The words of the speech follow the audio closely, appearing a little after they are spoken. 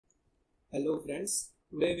Hello friends,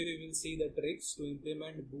 today we will see the tricks to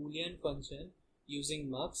implement Boolean function using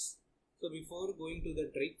MUX. So before going to the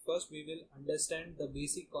trick, first we will understand the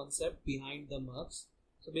basic concept behind the MUX.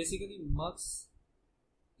 So basically MUX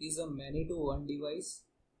is a many to one device.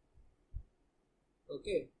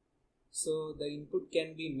 Okay, so the input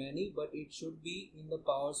can be many, but it should be in the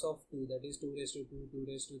powers of 2, that is 2 raised to 2, 2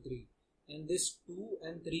 raised to 3. And this 2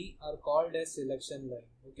 and 3 are called as selection line.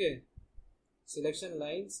 Okay. Selection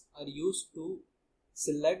lines are used to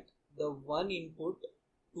select the one input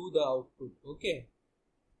to the output. Okay.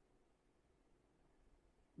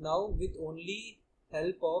 Now with only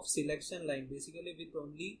help of selection line, basically with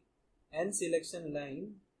only n selection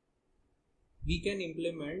line, we can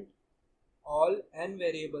implement all n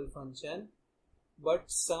variable function, but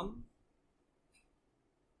some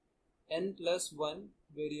n plus 1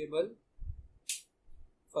 variable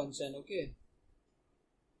function. Okay.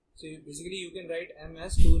 So basically you can write m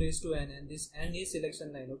as 2 raised to n, and this n is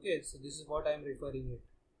selection line. Okay, so this is what I am referring it.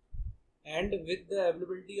 And with the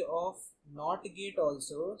availability of NOT gate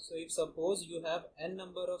also, so if suppose you have n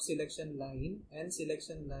number of selection line and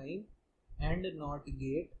NOT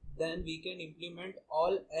gate, then we can implement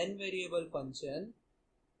all n variable function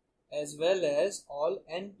as well as all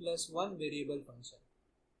n plus 1 variable function.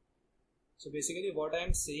 So basically what I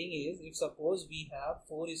am saying is, if suppose we have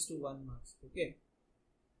 4:1 MUX, okay,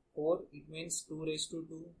 4 it means 2 raised to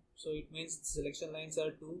 2, so it means selection lines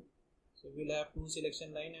are 2, so we'll have 2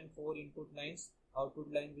 selection line and 4 input lines,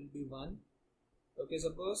 output line will be 1. Okay,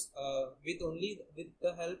 suppose with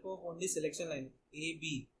the help of only selection line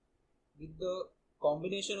AB, with the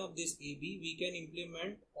combination of this AB, we can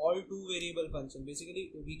implement all 2 variable function.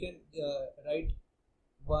 Basically we can write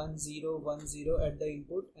 1 0 1 0 at the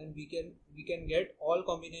input, and we can get all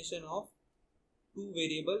combination of two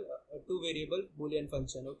variable Boolean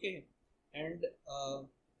function. Okay, and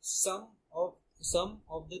sum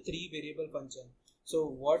of the 3 variable function. So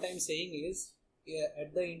what I'm saying is,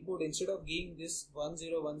 at the input, instead of giving this 1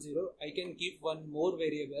 0 1 0, I can keep one more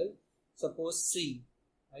variable, suppose C.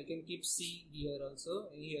 I can keep C here also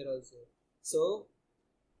and here also. So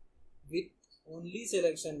with only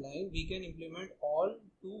selection line, we can implement all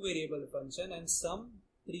 2 variable function and some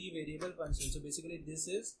 3 variable function. So basically this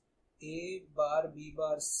is A bar, B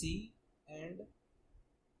bar, C, and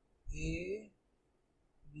A,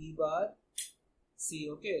 B bar, C.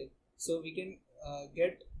 Okay, so we can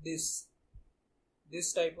get this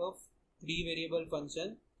type of 3 variable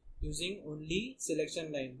function using only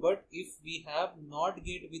selection line. But if we have NOT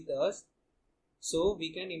gate with us, so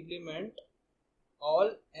we can implement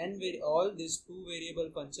all these 2 variable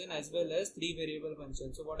function as well as 3 variable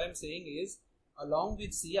function. So what I'm saying is, along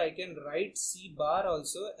with C, I can write C bar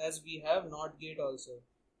also, as we have NOT gate also,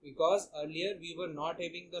 because earlier we were not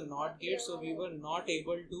having the NOT gate, so we were not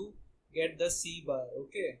able to get the C bar.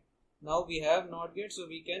 Okay, now we have NOT gate, so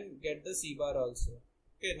we can get the C bar also.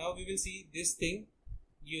 Okay, now we will see this thing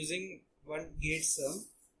using one gate sum.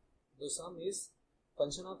 The sum is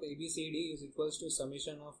function of ABCD is equals to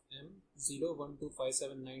summation of m 0 1 2 5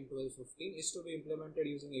 7 9 12 15 is to be implemented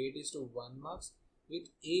using 8:1 MUX with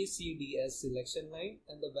ACD as selection line,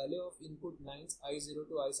 and the value of input lines I0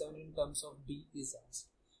 to I7 in terms of B is asked.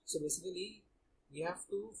 So basically we have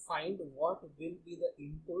to find what will be the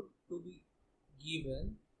input to be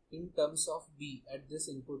given in terms of B at this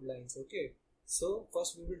input lines. Okay, so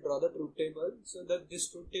first we will draw the truth table, so that this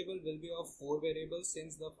truth table will be of 4 variables,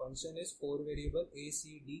 since the function is 4 variable A,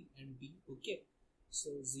 C, D and B. Okay,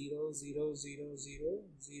 so 0 0 0 0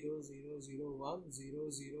 0 0 0 1 0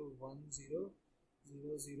 0 1 0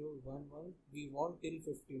 0 0 1 1, we want till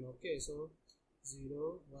 15. Okay, so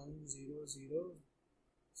 0 1 0 0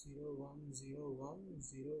 0 1 0 1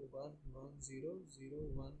 0 1 1 0 0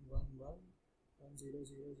 1 1 1 1 0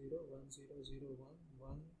 0 0 1 0 0 1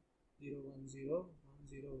 1 0 1 0 1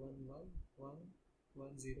 0 1 1 1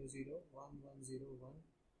 1 0 0 1 1 0 1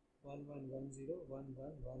 1 1 1 0 1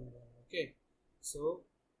 1 1 1. Okay, so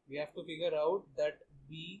we have to figure out that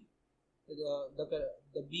B,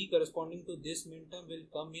 the B corresponding to this minterm will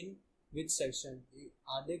come in which section.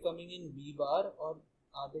 Are they coming in B bar or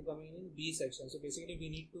are they coming in B section? So basically we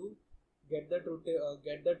need to get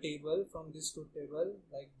the table from this truth table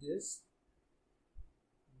like this: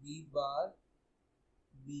 B bar,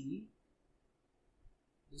 B,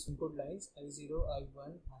 this input lines I0,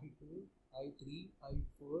 I1, I2, I3,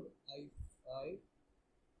 I4, I5,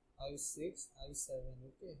 I6, I7.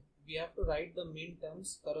 Okay, we have to write the min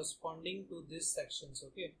terms corresponding to these sections.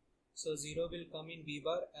 Okay, so 0 will come in B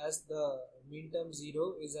bar, as the min term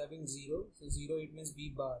 0 is having 0, so 0 it means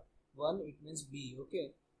B bar, 1 it means B.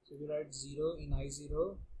 Okay, so we write 0 in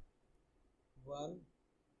I0, 1,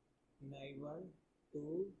 Vinay 1,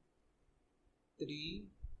 2, 3.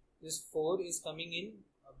 This 4 is coming in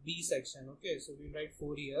B section. Okay, so we write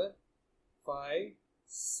 4 here. 5,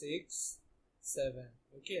 6, 7.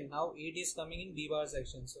 Okay, now 8 is coming in B bar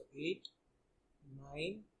section. So 8,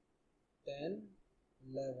 9, 10,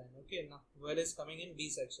 11. Okay, now 12 is coming in B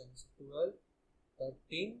section. So 12,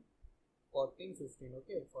 13, 14, 15.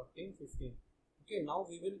 Okay, 14, 15. Okay, now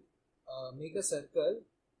we will make a circle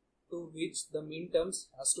to which the min terms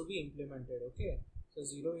has to be implemented. Okay, so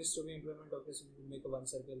 0 is to be implemented. Okay, so we will make a one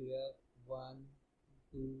circle here. 1,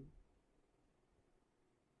 2,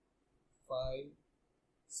 5,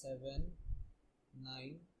 7,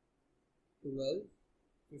 9, 12,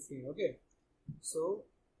 15. Okay, so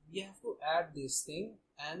we have to add this thing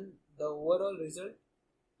and the overall result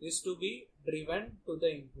is to be driven to the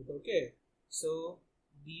input. Okay, so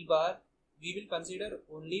B bar, we will consider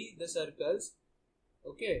only the circles.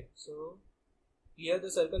 Okay, so here the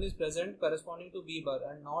circle is present corresponding to B bar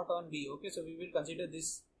and not on B. Okay, so we will consider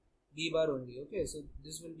this B bar only. Okay, so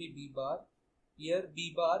this will be B bar. Here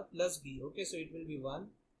B bar plus B. Okay, so it will be 1.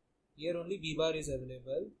 Here only B bar is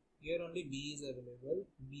available. Here only B is available.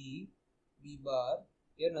 B bar.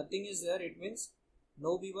 Here nothing is there. It means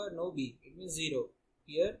no B bar, no B. It means 0.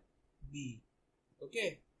 Here B.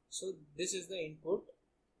 Okay, so this is the input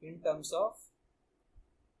in terms of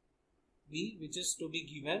B, which is to be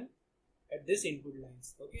given at this input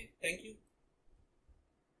lines. Okay, thank you.